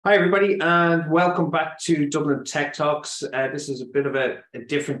Hi, everybody, and welcome back to Dublin Tech Talks. This is a bit of a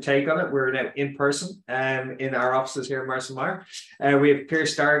different take on it. We're now in person in our offices here in Mercenmire. We have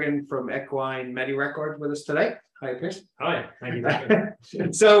Pierce Dargan from Equine MediRecord with us today. Hi, Pierce. Hi, thank you for having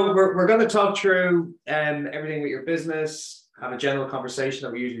me. So we're going to talk through everything with your business, have a general conversation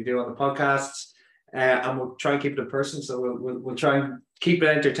that we usually do on the podcasts, and we'll try and keep it in person. So we'll try and keep it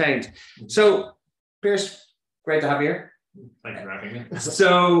entertained. So, Pierce, great to have you here. Thank you for having me.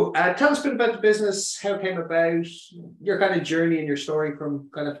 So tell us a bit about the business, how it came about, your kind of journey and your story from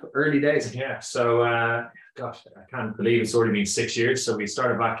kind of early days. Yeah, so gosh, I can't believe it's already been 6 years. So we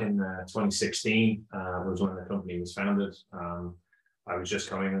started back in 2016, was when the company was founded. I was just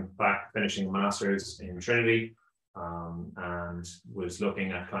coming back, finishing a master's in Trinity, and was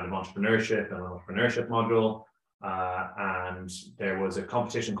looking at kind of entrepreneurship and an entrepreneurship module. And there was a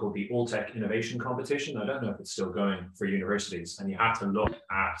competition called the Alltech Innovation Competition. I don't know if it's still going for universities, and you have to look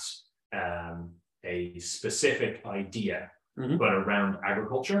at a specific idea, but around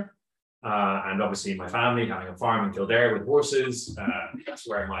agriculture. And obviously my family, having a farm in Kildare with horses, that's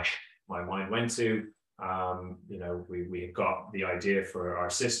where my mind went to. We got the idea for our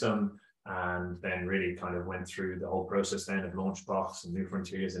system, and then really kind of went through the whole process then of Launchbox and New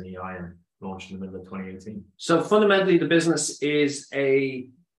Frontiers and EI, and launched in the middle of 2018. So fundamentally, the business is a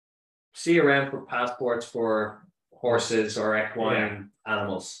CRM for passports for horses or equine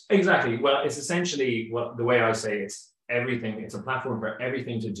animals. Exactly. Well, it's essentially the way I say it's everything. It's a platform for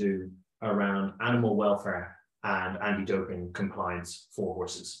everything to do around animal welfare and anti-doping compliance for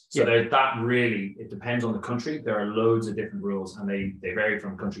horses. So that really, it depends on the country. There are loads of different rules, and they vary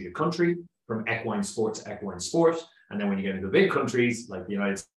from country to country, from equine sport to equine sport. And then when you get into big countries like the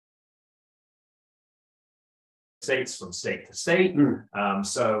United States, from state to state.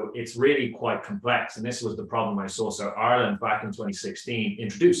 So it's really quite complex. And this was the problem I saw. So Ireland back in 2016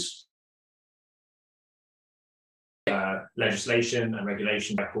 introduced legislation and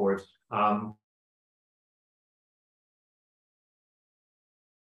regulation record.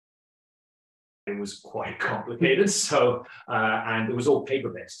 It was quite complicated. So, and it was all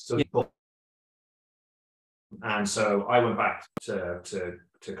paper-based. And so I went back to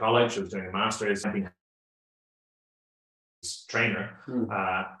college. I was doing a master's. Trainer,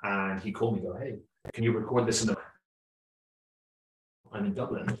 and he called me and go, "Hey, can you record this I'm in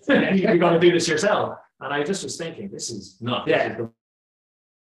Dublin. You got to do this yourself." And I just was thinking, this is not have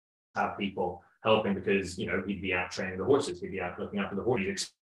people helping, because he'd be out training the horses, he'd be out looking after the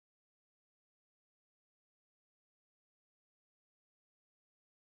horses.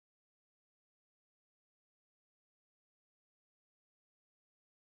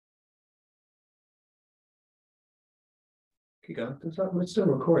 Keep going. We're still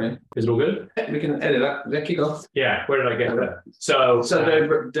recording. Is it all good? We can edit that. Yeah, keep going. Yeah, where did I get that? So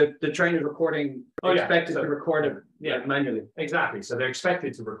the trainer recording expected to record it manually. Exactly. So they're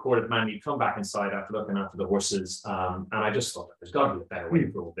expected to record it manually, come back inside after looking after the horses. And I just thought that there's got to be a better way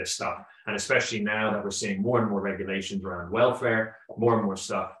for all this stuff. And especially now that we're seeing more and more regulations around welfare, more and more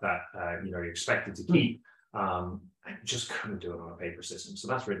stuff that you're expected to keep. I just couldn't do it on a paper system. So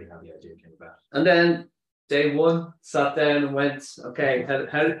that's really how the idea came about. And then day one, sat down and went, okay, how do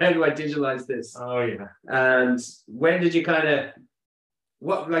I digitalize this? Oh, yeah. And when did you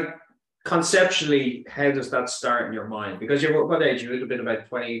conceptually, how does that start in your mind? Because you're, what age? You're a little bit about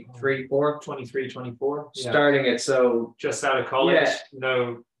 23, 24. Starting it, so. Just out of college,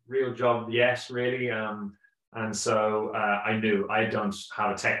 no real job yet, really. And so I knew I don't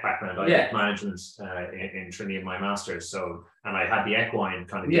have a tech background. I did management in Trinity in my master's. And I had the equine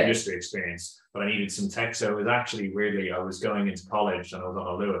kind of the industry experience, but I needed some tech. So it was actually weirdly, I was going into college and I was on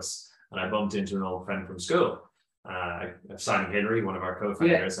a Lewis, and I bumped into an old friend from school, Simon Hillary, one of our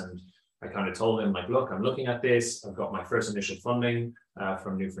co-founders. And I kind of told him, like, look, I'm looking at this. I've got my first initial funding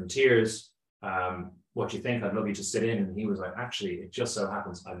from New Frontiers. What do you think? I'd love you to sit in. And he was like, actually, it just so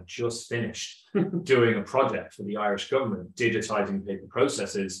happens I've just finished doing a project for the Irish government, digitizing paper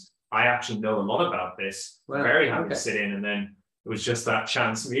processes. I actually know a lot about this. Well, very happy to sit in. And then it was just that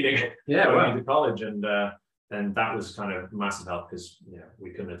chance meeting going into college. And that was kind of massive help, because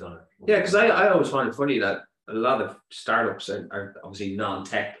we couldn't have done it. Yeah, because I always find it funny that a lot of startups are obviously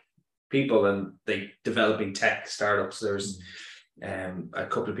non-tech people, and they developing tech startups. There's a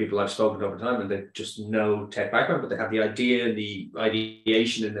couple of people I've spoken to over time, and they just no tech background, but they have the idea and the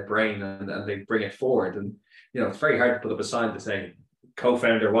ideation in their brain, and they bring it forward. And it's very hard to put up a sign to say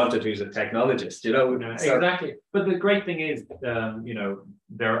co-founder wanted who's a technologist. Exactly. But the great thing is,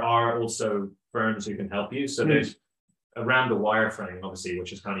 there are also firms who can help you. So there's around the wireframe, obviously,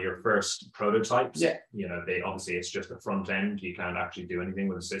 which is kind of your first prototypes. Yeah. You know, they obviously it's just a front end. You can't actually do anything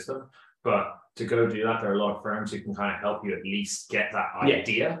with the system. But to go do that, there are a lot of firms who can kind of help you at least get that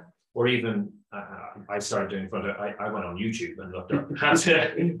idea, or even I started doing front end. I went on YouTube and looked up how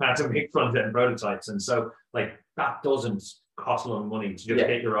to make front end prototypes, and so like that doesn't cost a lot of money to just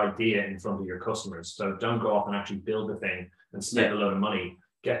get your idea in front of your customers. So don't go off and actually build the thing and spend a lot of money.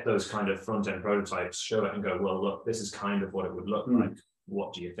 Get those kind of front end prototypes, show it, and go, well, look, this is kind of what it would look like.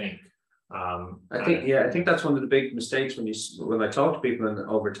 What do you think? I think that's one of the big mistakes when I talk to people, and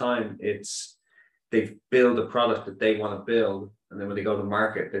over time, it's they build a product that they want to build, and then when they go to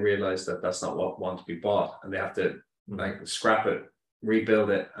market, they realize that that's not what wants to be bought, and they have to like scrap it,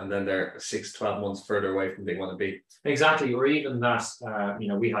 rebuild it, and then they're 6 to 12 months further away from where they want to be. Exactly, or even that, you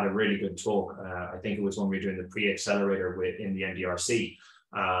know, we had a really good talk. I think it was when we were doing the pre-accelerator in the NDRC.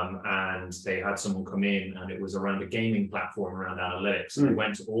 And they had someone come in, and it was around a gaming platform around analytics. And they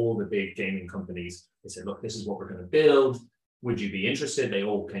went to all the big gaming companies. They said, look, this is what we're going to build. Would you be interested? They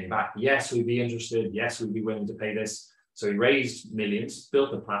all came back. Yes, we'd be interested. Yes, we'd be willing to pay this. So he raised millions,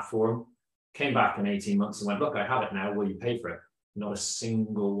 built the platform, came back in 18 months and went, look, I have it now. Will you pay for it? Not a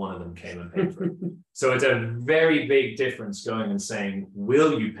single one of them came and paid for it. So it's a very big difference going and saying,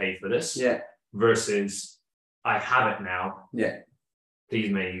 will you pay for this? Versus I have it now. Please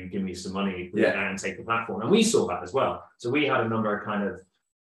may you give me some money and take the platform. And we saw that as well. So we had a number of kind of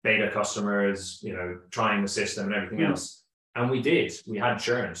beta customers, you know, trying the system and everything else. And we did. We had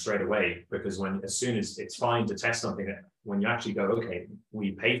churn straight away, because as soon as it's fine to test something, when you actually go, okay,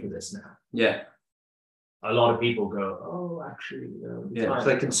 we pay for this now. A lot of people go, oh, actually, it's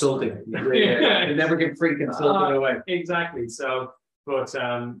like consulting. You never give free consulting away. Exactly. So, but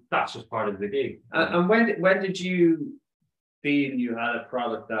that's just part of the gig. And when did you feel you had a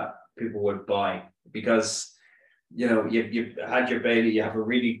product that people would buy? Because you know you've had your beta, you have a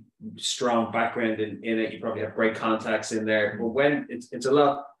really strong background in it, you probably have great contacts in there, but when it's a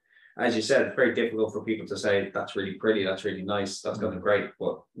lot, as you said, it's very difficult for people to say that's really pretty, that's really nice, that's going to be great,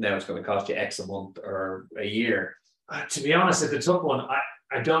 but now it's going to cost you X a month or a year. To be honest, it's a tough one.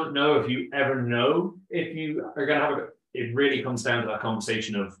 I don't know if you ever know if you are going to have it really comes down to that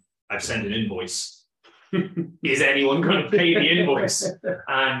conversation of, I've sent an invoice. Is anyone going to pay the invoice?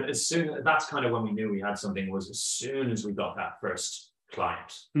 And that's kind of when we knew we had something, was as soon as we got that first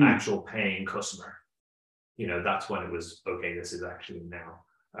client, actual paying customer, you know, that's when it was, okay, this is actually now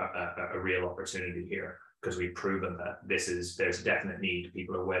a real opportunity here, because we've proven that there's definite need,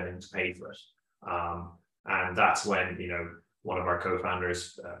 people are willing to pay for it. And that's when, you know, one of our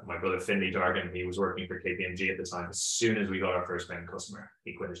co-founders, my brother Finley Dargan, he was working for KPMG at the time. As soon as we got our first paying customer,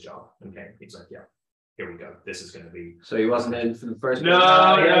 he quit his job and came. He's like, yeah, here we go. This is going to be. So he wasn't in for the first.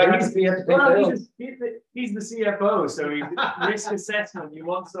 He's the CFO, so he's risk assessment. You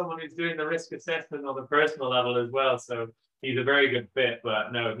want someone who's doing the risk assessment on the personal level as well. So he's a very good fit.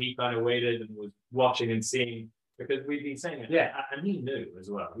 But no, he kind of waited and was watching and seeing, because we've been saying it. And he knew as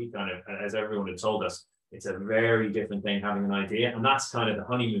well. He kind of, as everyone had told us, it's a very different thing having an idea. And that's kind of the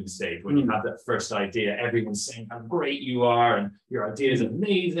honeymoon stage, when you have that first idea, everyone's saying how great you are and your idea is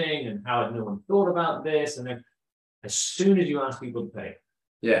amazing and how no one thought about this. And then as soon as you ask people to pay,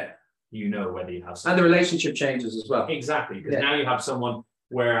 you know whether you have something. And the relationship changes as well. Exactly, because now you have someone,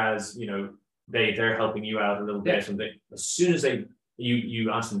 whereas, you know, they're helping you out a little bit. And as soon as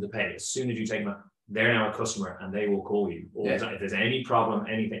you ask them to pay, as soon as you take them, they're now a customer and they will call you all the time. If there's any problem,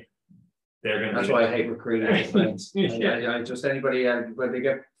 anything, they're going to. That's why I hate recruiting friends. I just anybody when they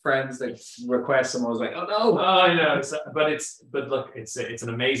get friends that request them, I was like, oh no. Oh, I know. But look, it's an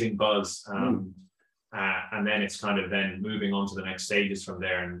amazing buzz. And then it's kind of then moving on to the next stages from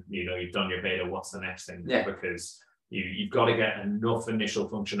there. And you know, you've done your beta. What's the next thing? Because you've got to get enough initial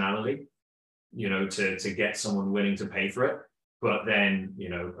functionality, you know, to get someone willing to pay for it. But then, you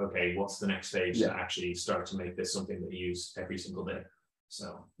know, okay, what's the next stage to actually start to make this something that you use every single day?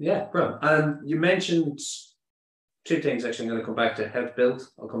 So bro. And you mentioned two things. Actually, I'm going to come back to Health Build.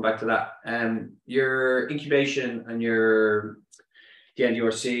 I'll come back to that. Your incubation and the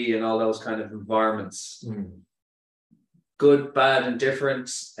NDRC and all those kind of environments. Good, bad, and different.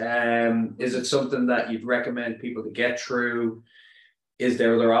 Is it something that you'd recommend people to get through? Is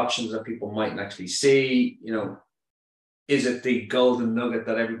there other options that people mightn't actually see? You know, is it the golden nugget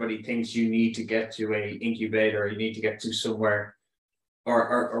that everybody thinks you need to get to a incubator, or you need to get to somewhere?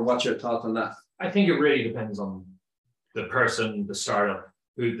 Or what's your thought on that? I think it really depends on the person, the startup,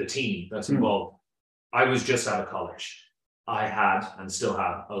 the team that's involved. I was just out of college. I had and still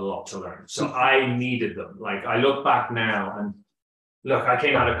have a lot to learn. So I needed them. Like, I look back now and look, I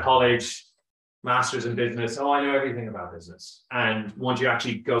came out of college. master's in business. Oh, I know everything about business. And once you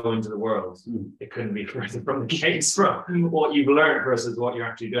actually go into the world, it couldn't be further from the case from what you've learned versus what you're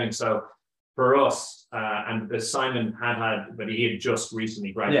actually doing. So for us, and Simon but he had just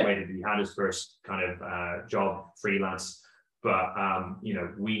recently graduated. Yeah. He had his first kind of job freelance. But, you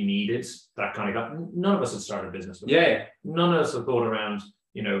know, we needed that kind of, none of us had started a business before. Yeah. None of us had thought around,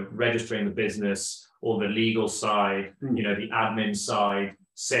 you know, registering the business, all the legal side, you know, the admin side,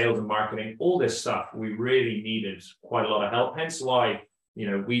 sales and marketing, all this stuff. We really needed quite a lot of help. Hence why, you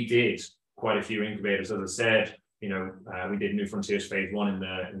know, we did quite a few incubators. As I said, you know, we did New Frontiers phase 1 in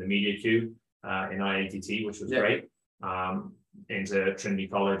the Media Queue in IATT, which was great. Into Trinity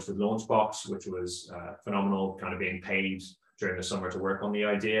College with Launchbox, which was phenomenal, kind of being paid during the summer to work on the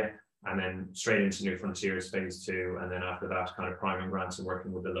idea, and then straight into New Frontiers phase 2, and then after that, kind of priming grants and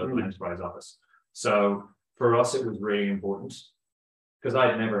working with the local enterprise office. So for us, it was really important because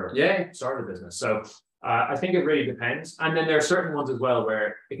I'd never started a business. So I think it really depends. And then there are certain ones as well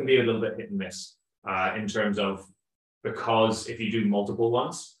where it can be a little bit hit and miss in terms of, because if you do multiple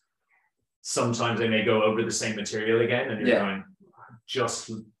ones, sometimes they may go over the same material again, and you're going, I just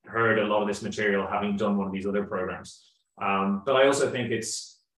heard a lot of this material having done one of these other programs. But I also think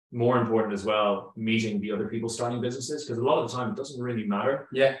it's more important as well, meeting the other people starting businesses, because a lot of the time it doesn't really matter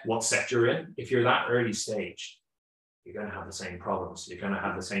what sector you're in. If you're that early stage, you're going to have the same problems. You're going to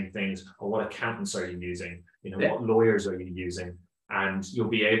have the same things. Or what accountants are you using? You know, what lawyers are you using? And you'll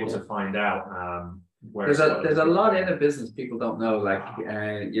be able to find out where there's a lot in a business people don't know. Like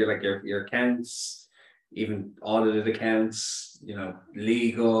your accounts, even audited accounts, you know,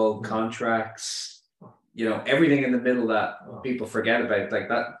 legal contracts, you know, everything in the middle that people forget about, like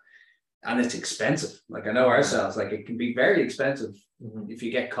that. And it's expensive. Like I know ourselves, like it can be very expensive if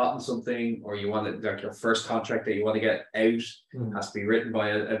you get caught in something, or you want it, like your first contract that you want to get out has to be written by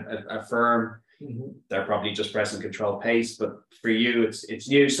a firm. They're probably just pressing control paste, but for you, it's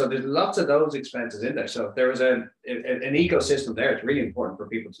new. So there's lots of those expenses in there. So if there was an ecosystem there, it's really important for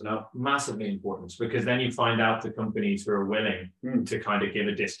people to know. Massively important, because then you find out the companies who are willing to kind of give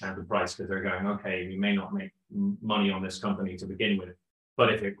a discounted price, because they're going, okay, we may not make money on this company to begin with,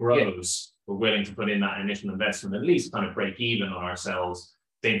 but if it grows, we're willing to put in that initial investment, at least kind of break even on ourselves,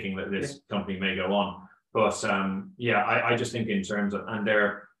 thinking that this company may go on. But I just think in terms of, and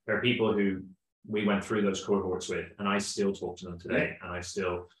there are people who we went through those cohorts with, and I still talk to them today, and I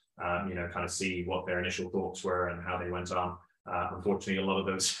still, you know, kind of see what their initial thoughts were and how they went on. Unfortunately, a lot of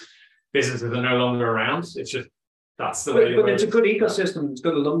those businesses are no longer around. It's just, that's the way. But it's a good ecosystem. It's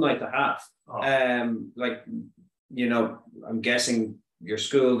good alumni to have. Like, you know, I'm guessing your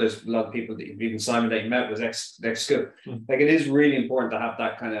school, there's a lot of people, even Simon that you met was ex-school. Like it is really important to have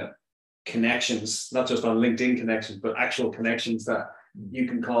that kind of connections, not just on LinkedIn connections, but actual connections that you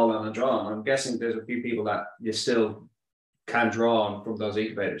can call on and draw on. I'm guessing there's a few people that you still can draw on from those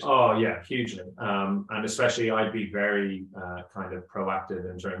incubators. Oh yeah, hugely. And especially I'd be very kind of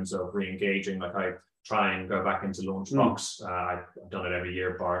proactive in terms of re-engaging. Like I try and go back into Launchbox. I've done it every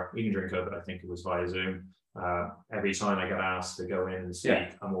year, even during COVID, I think it was via Zoom. Every time I get asked to go in and speak,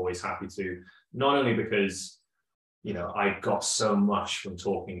 I'm always happy to, not only because, you know, I got so much from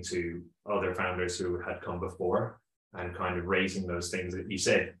talking to other founders who had come before and kind of raising those things that you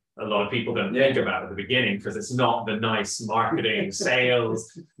said a lot of people don't think about at the beginning, because it's not the nice marketing,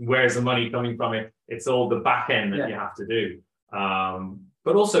 sales, where's the money coming from it? It's all the back end that you have to do.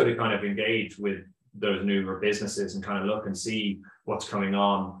 But also to kind of engage with those newer businesses and kind of look and see what's coming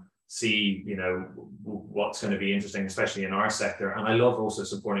on, see, you know, what's going to be interesting, especially in our sector. And I love also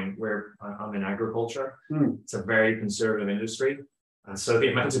supporting where I'm in agriculture. It's a very conservative industry. And so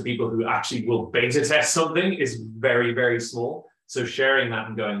the amount of people who actually will beta test something is very, very small. So sharing that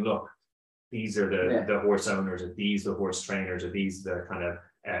and going, look, these are the horse owners, or these the horse trainers, or these the kind of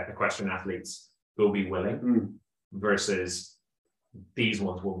equestrian athletes who will be willing, versus these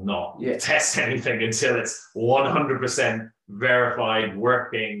ones will not test anything until it's 100% verified,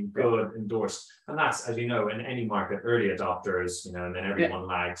 working, good, endorsed. And that's, as you know, in any market, early adopters, you know, and then everyone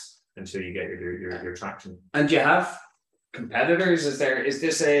lags until you get your traction. And do you have competitors? Is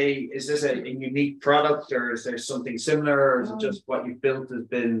this a unique product, or is there something similar, or is it just what you've built has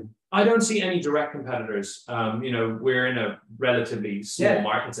been? I don't see any direct competitors. You know, we're in a relatively small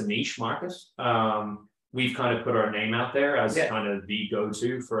market. It's a niche market. We've kind of put our name out there as kind of the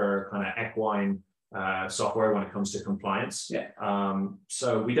go-to for kind of equine software when it comes to compliance.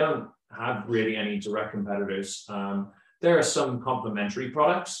 So we don't have really any direct competitors. There are some complementary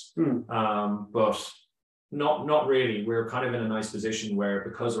products, but not really. We're kind of in a nice position where,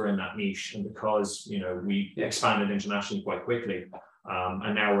 because we're in that niche, and because, you know, we expanded internationally quite quickly,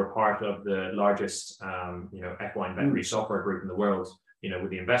 And now we're part of the largest, equine veterinary software group in the world.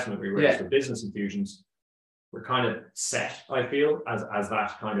 With the investment we raised for Business Infusions, we're kind of set, I feel, as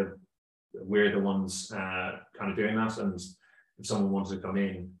that kind of, we're the ones kind of doing that. And if someone wants to come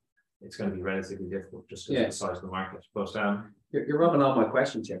in, it's going to be relatively difficult just because of the size of the market. But you're rubbing all my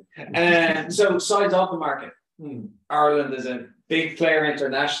questions here. So size of the market. Ireland is a big player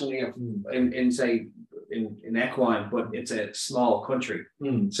internationally in say in equine, but it's a small country.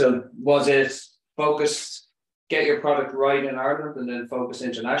 So was it focused, get your product right in Ireland and then focus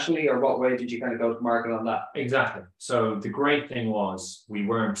internationally, or what way did you kind of go to market on that? Exactly. So the great thing was we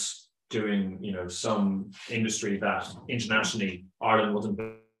weren't doing, some industry that internationally Ireland wasn't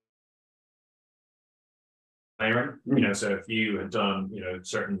playing. So if you had done,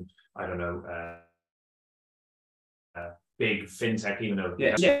 certain, I don't know, big fintech, even though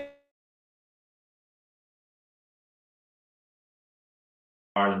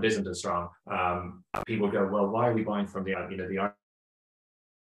Ireland isn't as strong, people go, well, why are we buying from the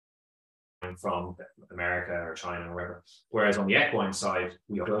from America or China or wherever? Whereas on the equine side,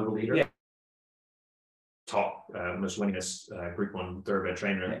 we are a global leader. Top, most winningest Group 1 thoroughbred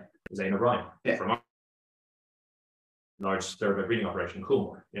trainer is Aidan O'Brien from our large thoroughbred breeding operation,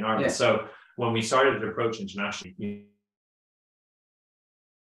 Coolmore in Ireland. So when we started to approach internationally,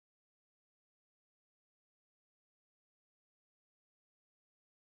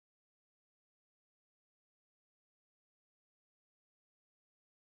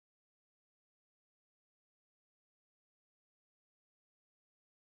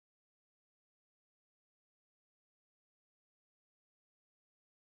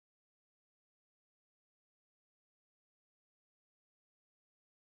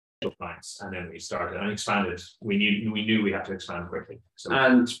 clients, and then we started and expanded. We knew we had to expand quickly. So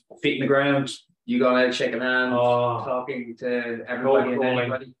and feet in the ground, you got out shaking hands, talking to everybody and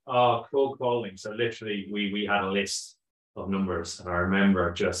anybody. Cold calling. So literally, we had a list of numbers, and I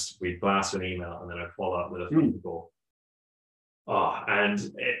remember we blast an email and then I follow up with a phone call. And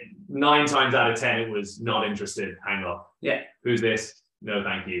 9 times out of 10, it was not interested. Hang up. Who's this? No,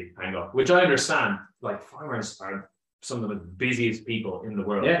 thank you. Hang up. Which I understand. Like, farmers are some of the busiest people in the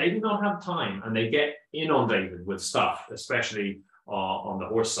world. They do not have time, and they get inundated with stuff, especially on the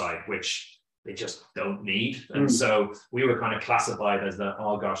horse side, which they just don't need. And so we were kind of classified as the,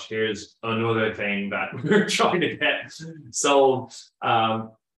 oh gosh, here's another thing that we're trying to get sold.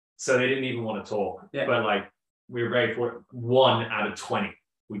 So they didn't even want to talk. But like, we were very fortunate. 1 out of 20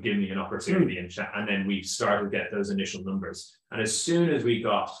 would give me an opportunity and chat, and then we started to get those initial numbers. And as soon as we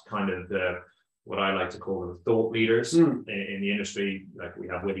got kind of what I like to call the thought leaders in the industry, like we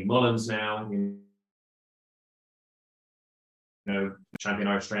have Willie Mullins now, champion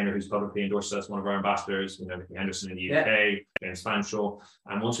Irish trainer who's publicly endorsed us, one of our ambassadors, Nicky Henderson in the UK, James Fanshawe.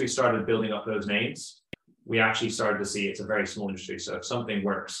 And once we started building up those names, we actually started to see it's a very small industry. So if something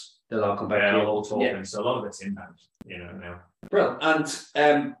works, they'll all come back. They'll all talk. And so a lot of it's inbound, now. Brilliant.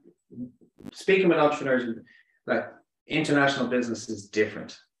 And speaking with entrepreneurs, like, international business is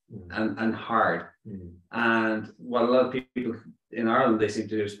different and hard. And what a lot of people in Ireland, they seem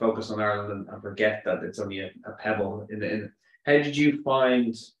to do is focus on Ireland and forget that it's only a pebble in the. How did you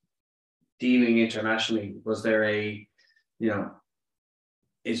find dealing internationally? Was there is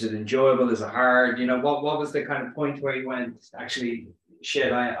it enjoyable? Is it hard? What was the kind of point where you went, actually,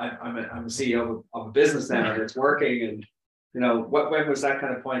 shit, I'm a CEO of a business now and it's working, and when was that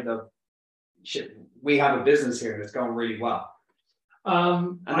kind of point of, shit, we have a business here and it's going really well?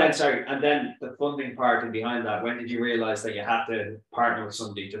 And then the funding part and behind that, when did you realize that you had to partner with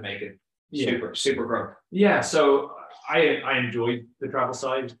somebody to make it super growth? So I enjoyed the travel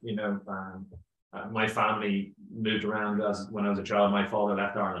side. My family moved around when I was a child. My father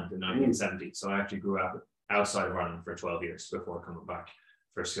left Ireland in 1970, so I actually grew up outside of Ireland for 12 years before coming back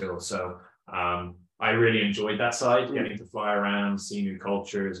for school. So I really enjoyed that side, getting to fly around, see new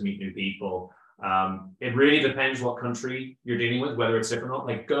cultures, meet new people. It really depends what country you're dealing with, whether it's different or not.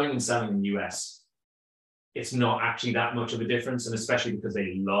 Like, going and selling in the US, it's not actually that much of a difference, and especially because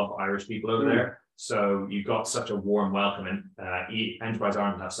they love Irish people over there. So you got such a warm welcome, and Enterprise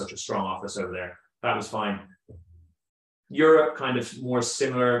Ireland has such a strong office over there. That was fine. Europe, kind of more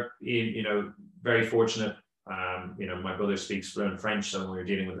similar, very fortunate. My brother speaks fluent French, so when we were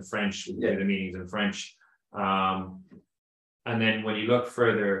dealing with the French, we did the meetings in French. And then when you look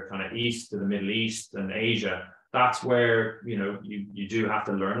further kind of east to the Middle East and Asia, that's where you do have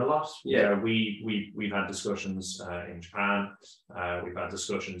to learn a lot. We've had discussions in Japan. We've had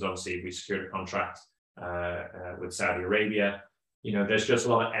discussions. Obviously, we secured a contract with Saudi Arabia. There's just a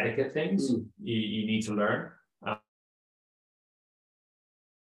lot of etiquette things you need to learn.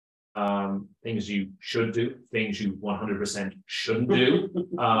 things you should do, things you 100% shouldn't do.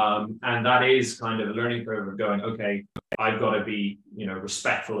 And that is kind of a learning curve of going, okay, I've got to be,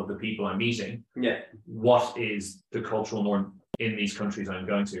 respectful of the people I'm meeting. Yeah. What is the cultural norm in these countries I'm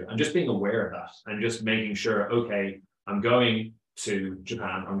going to? And just being aware of that and just making sure, okay, I'm going to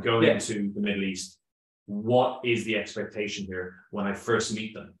Japan, I'm going to the Middle East. What is the expectation here when I first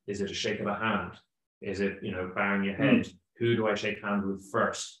meet them? Is it a shake of a hand? Is it, bowing your head? Who do I shake hands with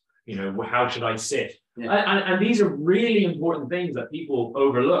first? How should I sit? Yeah. And these are really important things that people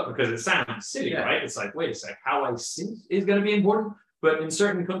overlook because it sounds silly, right? It's like, wait a sec, how I sit is going to be important. But in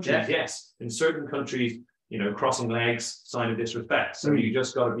certain countries, yes. In certain countries, crossing legs, sign of disrespect. So you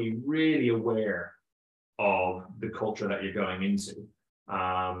just got to be really aware of the culture that you're going into.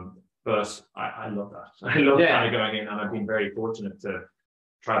 But I love that. I love kind of going in, and I've been very fortunate to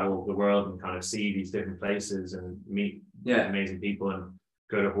travel the world and kind of see these different places and meet amazing people and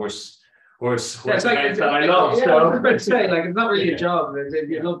go to horse events that I love. Yeah, I was about to say, it's not really a job.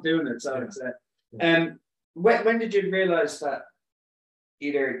 You love doing it. So it's when did you realize that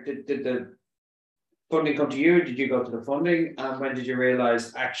either did the funding come to you? Did you go to the funding? And when did you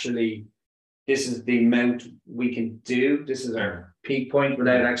realize actually this is the amount we can do? This is our peak point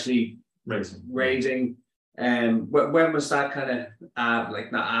without actually raising. When was that kind of not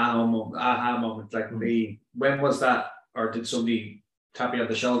aha moment? When was that, or did somebody tap you on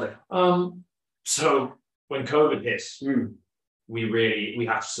the shoulder? So when COVID hit, we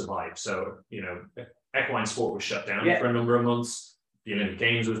had to survive. So equine sport was shut down for a number of months. The Olympic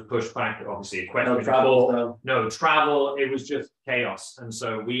Games was pushed back. Obviously, equestrian no travel. It was just chaos, and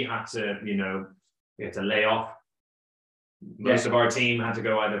so we had to lay off. Most of our team had to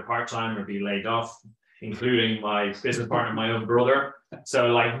go either part-time or be laid off, including my business partner, my own brother.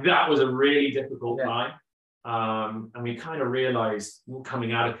 So that was a really difficult time. And we kind of realized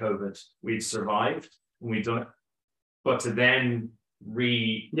coming out of COVID, we'd survived and we'd done it. But to then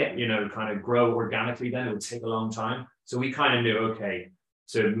kind of grow organically, then it would take a long time. So we kind of knew, okay,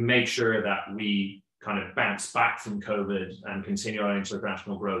 to make sure that we kind of bounce back from COVID and continue our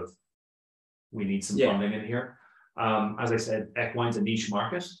international growth, we need some funding in here. As I said, equine's a niche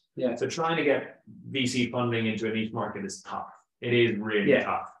market. Yeah. So trying to get VC funding into a niche market is tough. It is really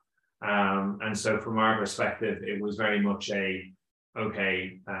tough. And so from our perspective, it was very much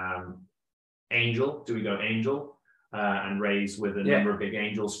angel. Do we go angel and raise with a number of big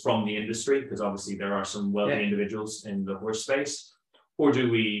angels from the industry? Because obviously there are some wealthy individuals in the horse space. Or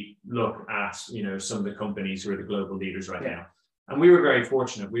do we look at, some of the companies who are the global leaders right now? And we were very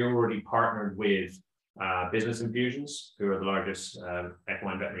fortunate. We were already partnered with Business Infusions, who are the largest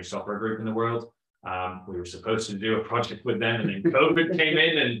equine veterinary software group in the world. We were supposed to do a project with them, and then COVID came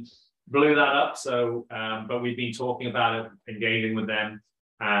in and blew that up. So, but we've been talking about it, engaging with them,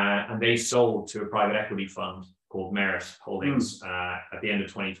 and they sold to a private equity fund called Merit Holdings at the end of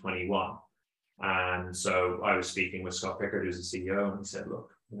 2021. And so I was speaking with Scott Pickard, who's the CEO, and he said,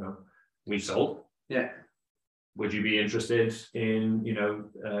 "Look, we've sold. Yeah. Would you be interested in,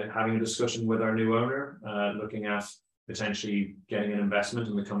 having a discussion with our new owner, looking at potentially getting an investment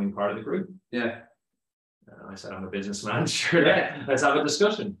and becoming part of the group?" Yeah. I said, "I'm a businessman. Sure, let's have a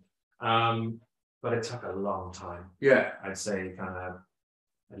discussion." But it took a long time. Yeah. I'd say kind of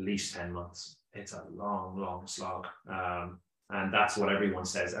at least 10 months. It's a long, long slog. And that's what everyone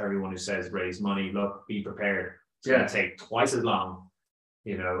says. Everyone who says raise money, look, be prepared. It's going to take twice as long.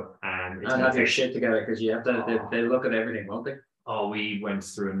 And have your shit together, because you have to. They look at everything, won't they? Oh, we went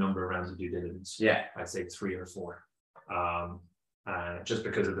through a number of rounds of due diligence. Yeah, I'd say 3 or 4. Just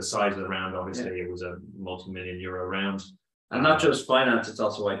because of the size of the round, obviously it was a multi-million euro round, and not just finance. It's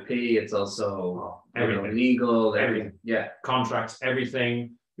also IP. It's also everything, legal, everything. Yeah, contracts,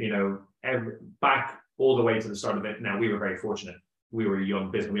 everything. Back all the way to the start of it. Now we were very fortunate. We were a young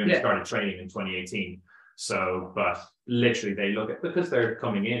business. We only started training in 2018. So, but literally they look at, because they're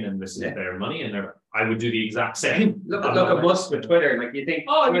coming in and this is their money, and I would do the exact same. Look at Musk with Twitter. You think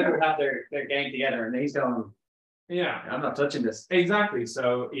Twitter would have their game together, and he's going, I'm not touching this. Exactly.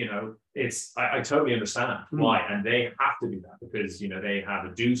 So, it's, I totally understand why, and they have to do that because, they have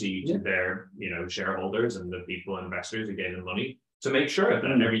a duty to their, shareholders and the people, investors who gave them money, to make sure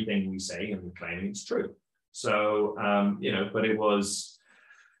that everything we say and claiming is true. So, but it was,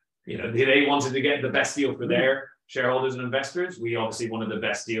 they wanted to get the best deal for their shareholders and investors. We obviously wanted the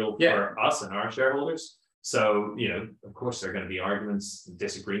best deal for us and our shareholders. So, of course, there are going to be arguments,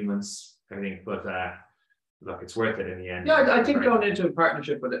 disagreements, everything, but look, it's worth it in the end. Yeah, I think going into a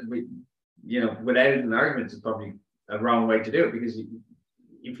partnership with it, without an argument is probably a wrong way to do it, because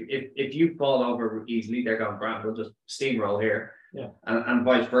if you fall over easily, they're going, "Grant, we'll just steamroll here." and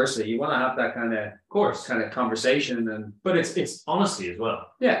vice versa. You want to have that kind of conversation, but it's honesty as well.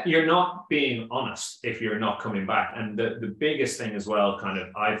 Yeah, you're not being honest if you're not coming back. And the biggest thing as well, kind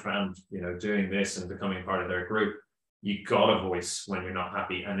of, I found, doing this and becoming part of their group, you got a voice when you're not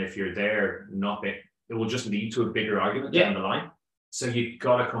happy, and if you're there, it will just lead to a bigger argument down the line. So you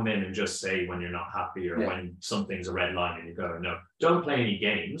got to come in and just say when you're not happy, or when something's a red line, and you go, no, don't play any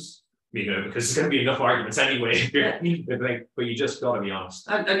games, because there's going to be enough arguments anyway. But you just got to be honest.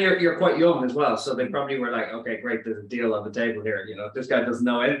 And you're quite young as well, so they probably were like, okay, great, there's a deal on the table here. This guy doesn't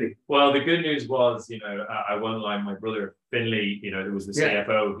know anything. Well, the good news was, I won't lie, my brother Finley, who was the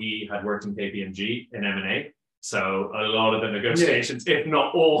CFO, he had worked in KPMG in M&A. So a lot of the negotiations, if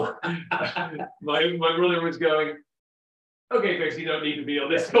not all, my brother was going, okay, Chris, you don't need to be on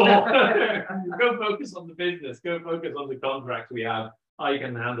this call. Go focus on the business. Go focus on the contract we have. I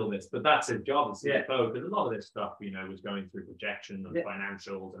can handle this. But that's his job as CFO, because a lot of this stuff, was going through projection and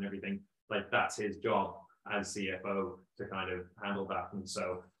financials and everything. Like, that's his job as CFO to kind of handle that. And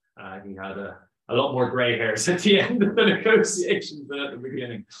so he had a lot more gray hairs at the end of the negotiations than at the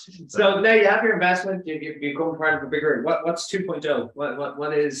beginning. So now you have your investment, you become part of a bigger. What's 2.0?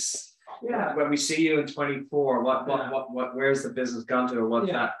 What is? Yeah, when we see you in 24, what where's the business gone to, or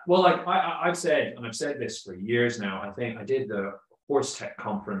what's that? Well, like I've said, and I've said this for years now. I think I did the Horse Tech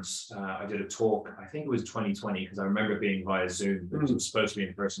conference. I did a talk. I think it was 2020, because I remember being via Zoom, because it was supposed to be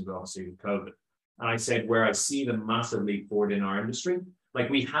in person, but obviously with COVID. And I said where I see the massive leap forward in our industry. Like,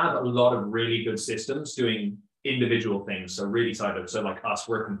 we have a lot of really good systems doing individual things. So really siloed. So like us,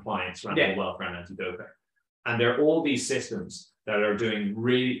 we're compliance, Randall Welfare, and anti-doping. And there are all these systems that are doing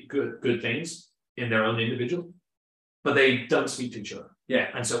really good things in their own individual, but they don't speak to each other. Yeah.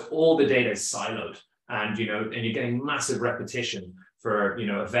 And so all the data is siloed, and and you're getting massive repetition for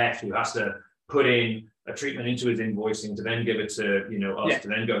a vet who has to put in a treatment into his invoicing to then give it to us to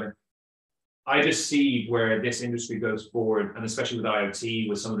then go. I just see where this industry goes forward, and especially with IoT,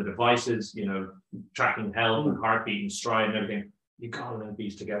 with some of the devices, tracking health and heartbeat and stride and everything. You got to link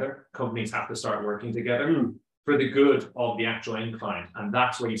these together. Companies have to start working together for the good of the actual end client. And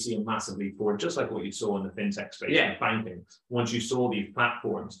that's where you see a massive leap forward, just like what you saw in the fintech space, and banking. Once you saw these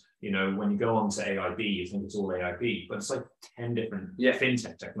platforms, when you go on to AIB, you think it's all AIB, but it's like 10 different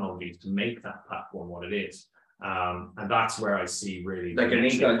fintech technologies to make that platform what it is. And that's where I see really like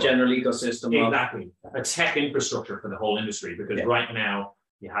a general ecosystem. Exactly. A tech infrastructure for the whole industry, because right now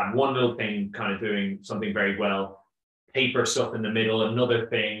you have one little thing kind of doing something very well, paper stuff in the middle, another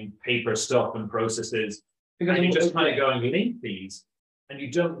thing, paper stuff and processes. And you're just kind of going, link these, and you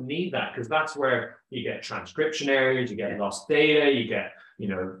don't need that, because that's where you get transcription errors, you get lost data, you get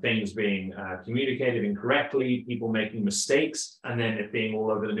things being communicated incorrectly, people making mistakes, and then it being all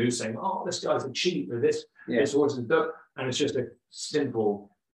over the news saying, oh, this guy's a cheat, or this horse is duck, and it's just a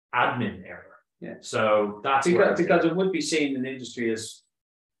simple admin error. Yeah. So that's because it would be seen in the industry as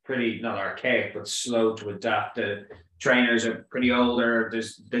pretty, not archaic, but slow to adapt. The trainers are pretty older.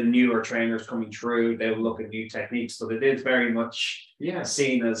 There's the newer trainers coming through. They'll look at new techniques. So it is very much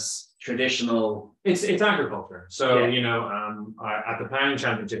seen as traditional. It's agriculture. So, at the Pound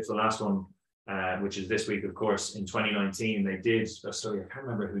Championships, the last one, which is this week, of course, in 2019, they did a study. I can't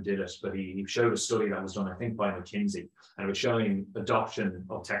remember who did it, but he showed a study that was done, I think, by McKinsey, and it was showing adoption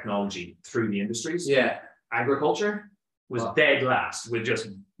of technology through the industries. Yeah. Agriculture was dead last, with just,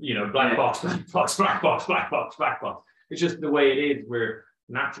 black box, black box, black box, black box, black box. It's just the way it is. We're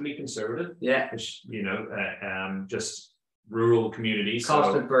naturally conservative. Yeah. Which, just rural communities.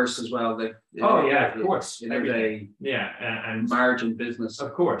 Cost adverse as well. Of course. And margin business.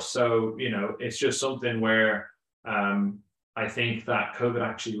 Of course. So, it's just something where I think that COVID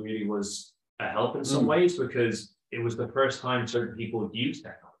actually really was a help in some ways, because it was the first time certain people used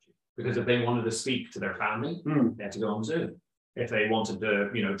technology. Because if they wanted to speak to their family, they had to go on Zoom. If they wanted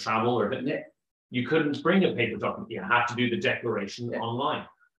to, travel, or you couldn't bring a paper document. You had to do the declaration online.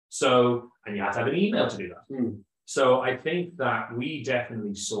 So, and you had to have an email to do that. So I think that we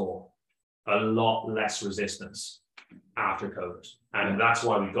definitely saw a lot less resistance after COVID. And that's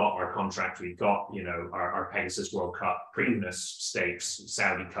why we got our contract. We got, our Pegasus World Cup, Preakness Stakes,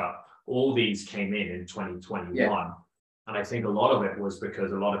 Saudi Cup. All these came in 2021. Yeah. And I think a lot of it was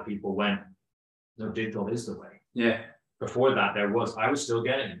because a lot of people went, no, digital is the way. Yeah. Before that, I was still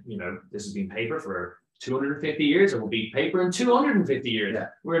getting, this has been paper for 250 years. It will be paper in 250 years. Yeah.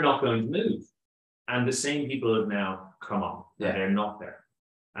 We're not going to move. And the same people have now come on. Yeah. And they're not there.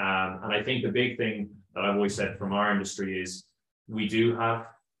 And I think the big thing that I've always said from our industry is we do have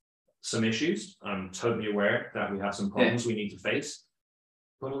some issues. I'm totally aware that we have some problems we need to face.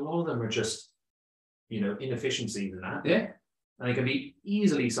 But a lot of them are just, inefficiencies in that. Yeah. and it can be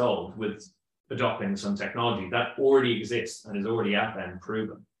easily solved with adopting some technology that already exists and is already out there and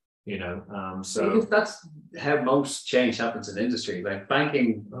proven. So that's how most change happens in industry. Like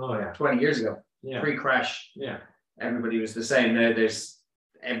banking, 20 years ago, pre-crash, everybody was the same. Now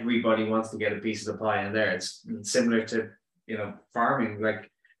everybody wants to get a piece of the pie in there. It's similar to farming.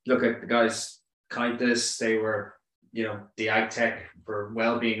 Like look at the guys, Kindness, they were the ag tech for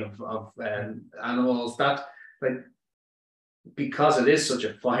well-being of animals. That like because it is such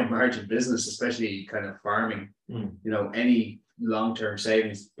a fine margin business, especially kind of farming. Any long-term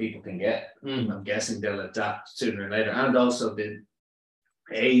savings people can get. I'm guessing they'll adapt sooner or later, and also the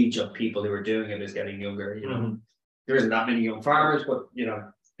age of people who are doing it is getting younger. There isn't that many young farmers, but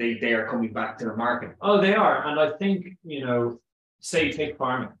they are coming back to the market. Oh, they are, and I think say take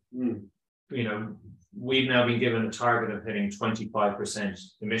farming. We've now been given a target of hitting 25%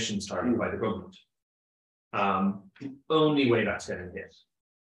 emissions target by the government. The only way that's going to hit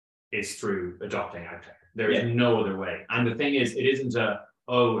is through adopting ag tech. There is no other way. And the thing is, it isn't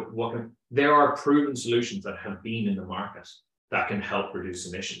there are proven solutions that have been in the market that can help reduce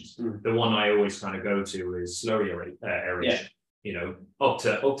emissions. The one I always kind of go to is slurry aeration. Up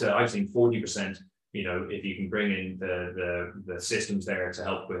to I've seen 40%. If you can bring in the systems there to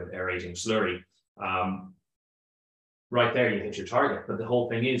help with aerating slurry, right there you hit your target. But the whole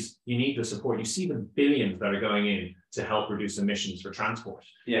thing is you need the support. You see the billions that are going in to help reduce emissions for transport.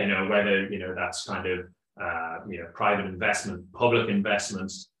 Whether that's kind of private investment, public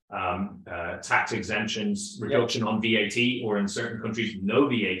investments, tax exemptions, reduction on VAT, or in certain countries no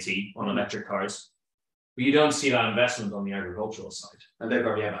VAT on electric cars. But you don't see that investment on the agricultural side. And they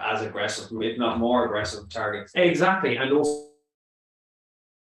probably have as aggressive, if not more aggressive targets. Exactly. And also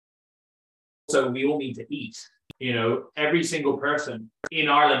we all need to eat. Every single person in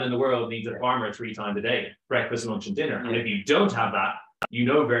Ireland and the world needs a farmer 3 times a day, breakfast, lunch, and dinner. And if you don't have that,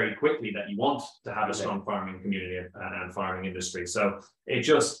 very quickly that you want to have a strong farming community and farming industry. So it's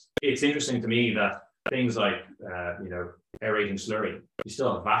interesting to me that things like aerating slurry, you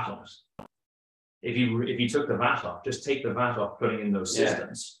still have VAT on it. If you took the VAT off, just take the VAT off putting in those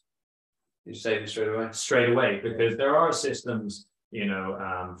systems. You save it straight away. Straight away, because there are systems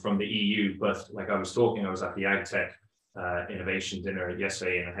from the EU, but like I was at the AgTech innovation dinner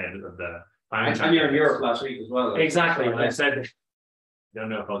yesterday and ahead of the. And you're in Europe last week as well. Exactly. And I said, I don't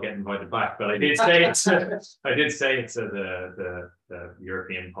know if I'll get invited back, but I did say it to the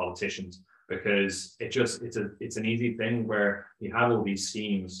European politicians, because it's an easy thing where you have all these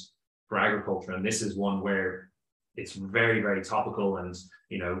schemes for agriculture, and this is one where it's very, very topical, and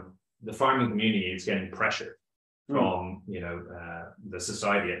the farming community is getting pressure from the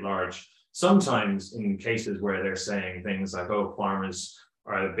society at large. Sometimes in cases where they're saying things like, "Oh, farmers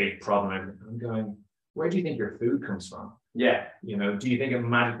are a big problem," I'm going, where do you think your food comes from? Yeah. Do you think it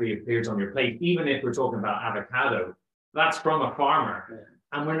magically appears on your plate? Even if we're talking about avocado, that's from a farmer,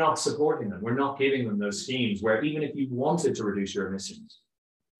 and we're not supporting them. We're not giving them those schemes where even if you wanted to reduce your emissions,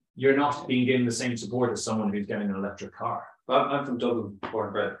 you're not being given the same support as someone who's getting an electric car. Well, I'm from Dublin, born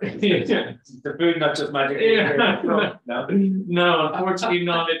and bred. The food not just magically. No, unfortunately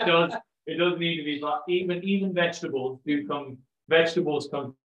not. It does need to be. But even vegetables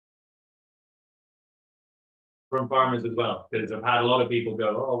come from farmers as well, because I've had a lot of people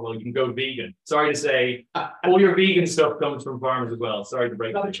go, "Oh, well, you can go vegan." Sorry to say, all your vegan stuff comes from farmers as well. Sorry to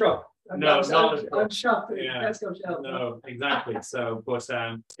break. Not a truck. No, I'm shocked. No, exactly. So, but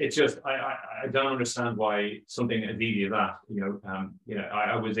it's just I don't understand why something as easy as that.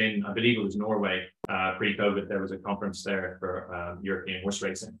 I was in, I believe it was Norway pre-COVID. There was a conference there for European horse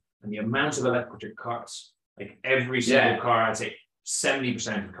racing, and the amount of electric cars, like every single car, I'd say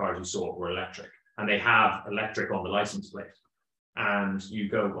 70% of cars you saw were electric, and they have electric on the license plate. And you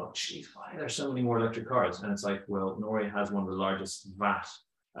go, well, geez, why are there so many more electric cars? And it's like, well, Norway has one of the largest VAT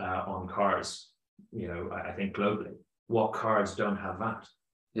on cars, I think globally. What cars don't have VAT?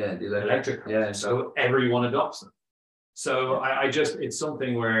 Yeah, the electric cars. Yeah. So everyone adopts them. So it's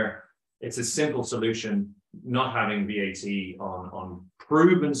something where it's a simple solution, not having VAT on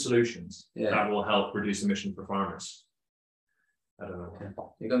proven solutions that will help reduce emission for farmers. I don't know.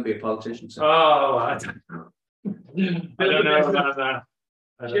 You're going to be a politician. So. Oh, I don't know. I don't know about that.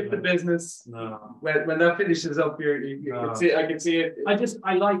 Shift the business. No. When that finishes up, I can see it. I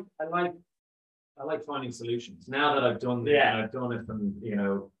like finding solutions. Now that I've done it, and I've done it from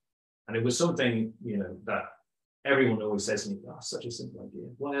and it was something that everyone always says to me, "Oh, such a simple idea.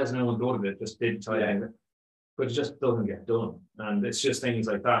 Why has no one thought of it? Just did try it." But it just doesn't get done. And it's just things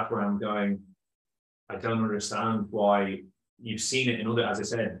like that where I'm going, I don't understand why you've seen it in other. As I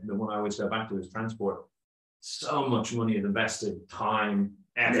said, the one I always go back to is transport. so much money is invested, time,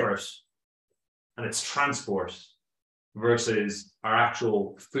 effort, and it's transport versus our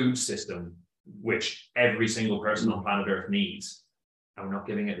actual food system, which every single person on planet Earth needs, and we're not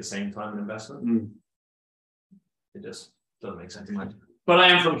giving it the same time and investment. It just doesn't make sense in my mind. But I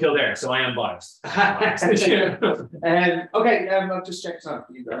am from Kildare, so I am biased. Okay, I'll just check some.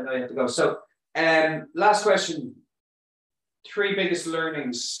 I know you have to go. So, last question. 3 biggest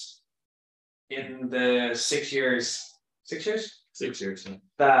learnings in the 6 years. 6 years? 6 years. Yeah.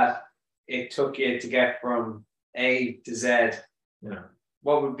 That it took you to get from A to Z. Yeah.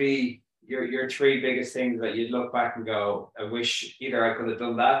 What would be your 3 biggest things that you'd look back and go, I wish either I could have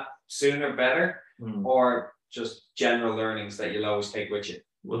done that sooner, better, or just general learnings that you'll always take with you?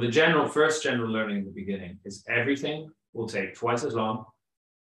 Well, the first general learning in the beginning is everything will take twice as long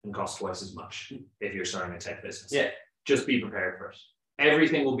and cost twice as much if you're starting a tech business. Yeah. Just be prepared for it.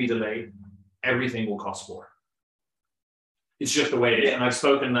 Everything will be delayed. Everything will cost more. It's just the way it is. And I've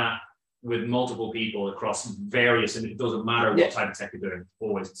spoken that with multiple people across various, and it doesn't matter what type of tech you're doing,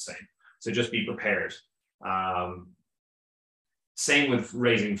 always the same. So just be prepared. Same with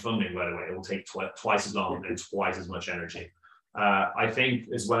raising funding, by the way. It will take twice as long and twice as much energy. I think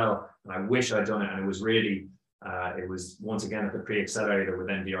as well, and I wish I'd done it, and it was really, it was once again at the pre-accelerator with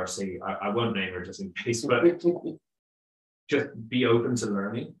NDRC. I won't name her just in case, but just be open to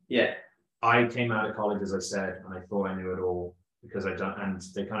learning. Yeah. I came out of college, as I said, and I thought I knew it all because I'd done, and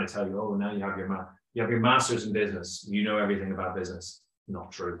they kind of tell you, oh, now you have your master's in business. You know everything about business.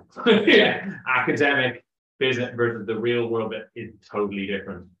 Not true. Academic business versus the real world is totally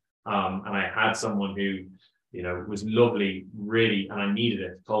different. And I had someone who, was lovely, really, and I needed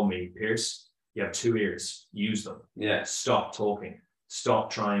it, told me, Pierce, you have 2 ears, use them. Yeah. Stop talking.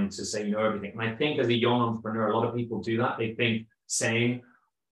 Stop trying to say you know everything. And I think as a young entrepreneur, a lot of people do that. They think saying,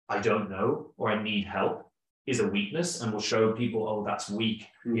 I don't know, or I need help is a weakness and will show people, oh, that's weak,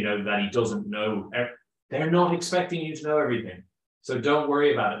 that he doesn't know. They're not expecting you to know everything. So don't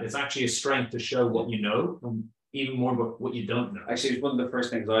worry about it. It's actually a strength to show what you know, and even more about what you don't know. Actually, it's one of the first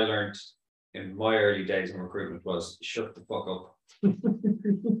things I learned in my early days in recruitment was shut the fuck up.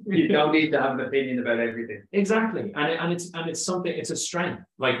 You don't need to have an opinion about everything. Exactly. And it's something, it's a strength.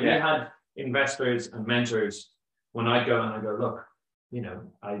 Like we had investors and mentors when I go, look,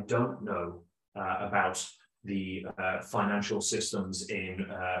 I don't know about the financial systems in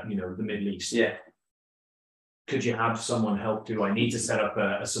the Middle East. Yeah. Could you have someone help? Do I need to set up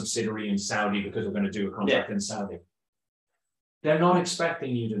a subsidiary in Saudi because we're going to do a contract in Saudi? They're not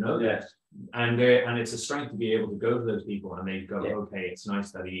expecting you to know that. And it's a strength to be able to go to those people and they go, okay, it's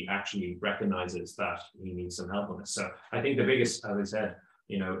nice that he actually recognizes that he needs some help on this. So I think the biggest, as I said,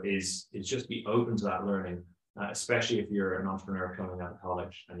 is just be open to that learning, especially if you're an entrepreneur coming out of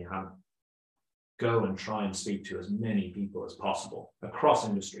college and you haven't. Go and try and speak to as many people as possible across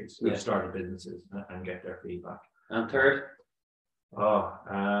industries who have started businesses and get their feedback. And third?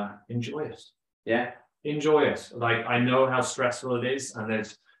 Enjoy it. Yeah. Enjoy it. Like, I know how stressful it is.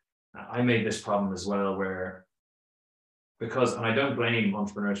 And I made this problem as well and I don't blame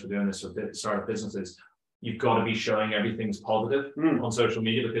entrepreneurs for doing this or startup businesses. You've got to be showing everything's positive on social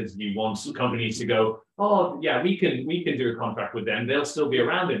media because you want companies to go, oh yeah, we can do a contract with them. They'll still be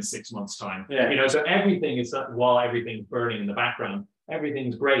around in 6 months' time. Yeah. So everything is that while everything's burning in the background,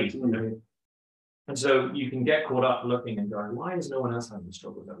 everything's great. And so you can get caught up looking and going, why is no one else having the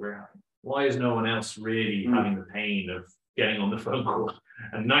struggle that we're having? Why is no one else really having the pain of getting on the phone call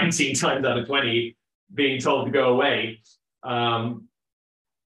and 19 times out of 20 being told to go away?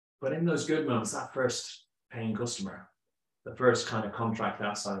 But in those good moments, that first paying customer, the first kind of contract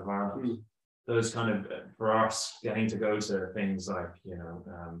outside of Ireland, those kind of, for us, getting to go to things like,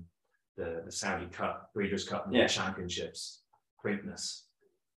 the Saudi Cup, Breeders' Cup, and the Championships, greatness.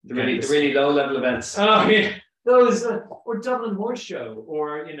 The really low level events. Oh, yeah. Those, or Dublin Horse Show,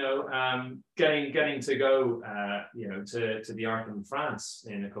 or, getting to go, to the Arc in France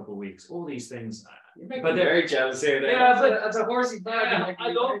in a couple of weeks, all these things. But they're very jealous here. Yeah, but that's a horsey bag.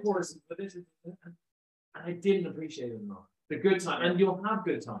 I love horses, but this is, and I didn't appreciate it enough. The good time, and you'll have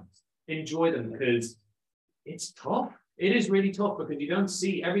good times. Enjoy them because it's tough. It is really tough because you don't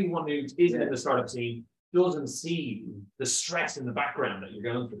see everyone who isn't in the startup scene doesn't see the stress in the background that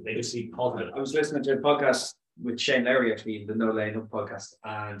you're going through. They just see positive. I was listening to a podcast with Shane Lowry, actually, the No Laying Up podcast,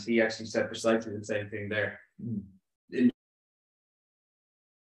 and he actually said precisely the same thing there.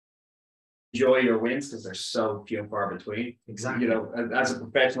 Enjoy your wins because they're so few and far between. Exactly. As a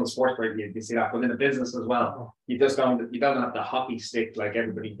professional sports player, you see that, but in a business as well, you don't have the hockey stick like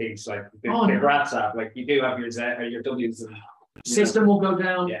everybody thinks. Like the rats have. Like you do have your W's. And, system will go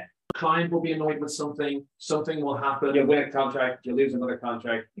down. Yeah. client will be annoyed with something. Something will happen. You'll win a contract. You'll lose another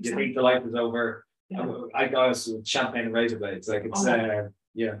contract. You think the life is over. Yeah. I got us with champagne and razor blades. Like it's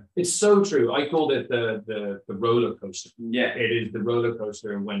yeah, it's so true. I called it the roller coaster. Yeah, it is the roller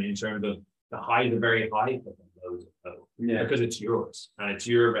coaster when in terms of the highs are very high, but the lows are low. Yeah, because it's yours and it's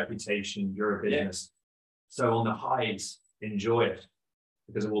your reputation, your business. Yeah. So on the highs, enjoy it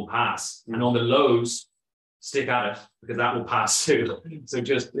because it will pass, and on the lows, stick at it because that will pass too. So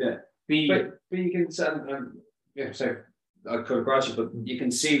just be. But you can so I could across you, but you can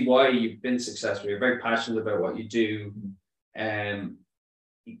see why you've been successful. You're very passionate about what you do, and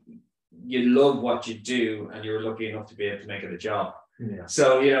you love what you do, and you're lucky enough to be able to make it a job. Yeah.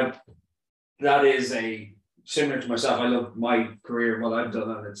 So that is similar to myself. I love my career and what I've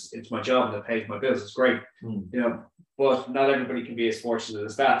done, and it's my job and it pays my bills. It's great, but not everybody can be as fortunate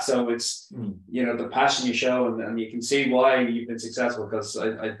as that. So it's the passion you show, and you can see why you've been successful. Because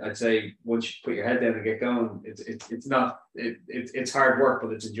I'd say once you put your head down and get going, it's hard work,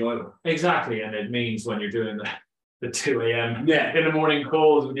 but it's enjoyable. Exactly, and it means when you're doing the 2 a.m. in the morning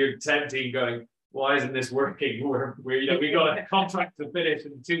calls with your temp team going, why isn't this working? We got a contract to finish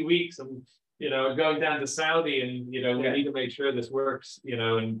in 2 weeks, and going down to Saudi, and we need to make sure this works,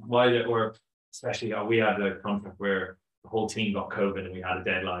 and or especially we had a contract where the whole team got COVID and we had a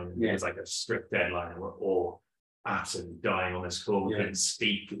deadline, and it was like a strict deadline, and we're all absolutely dying on this call. We couldn't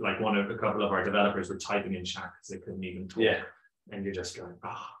speak. Like a couple of our developers were typing in chat because they couldn't even talk. Yeah. And you're just going,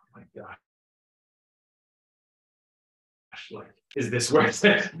 oh my God. Like, is this worth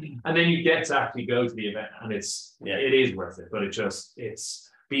it? And then you get to actually go to the event, and it is worth it. But it's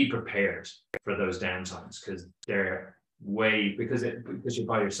be prepared for those downtimes because they're because you're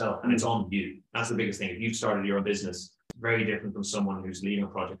by yourself and it's on you. That's the biggest thing. If you've started your own business, very different from someone who's leading a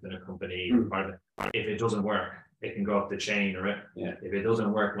project in a company. If it doesn't work, it can go up the chain, or if it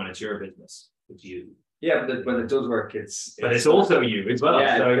doesn't work when it's your business, it's you. Yeah, but when it does work, it's also you as well.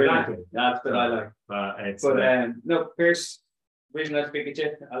 Yeah, so exactly. That's what I like. No, Pierce, really nice speaking to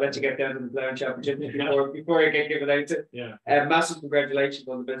you. I'll let you get down to the Blower Championship before you get given out to. Yeah. Massive congratulations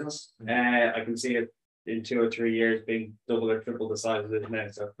on the business. I can see it in 2 or 3 years being double or triple the size of it now.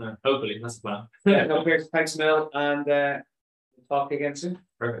 So hopefully that's the plan. No, Pierce, thanks a mil, and we'll talk again soon.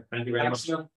 Perfect. Thank you very much.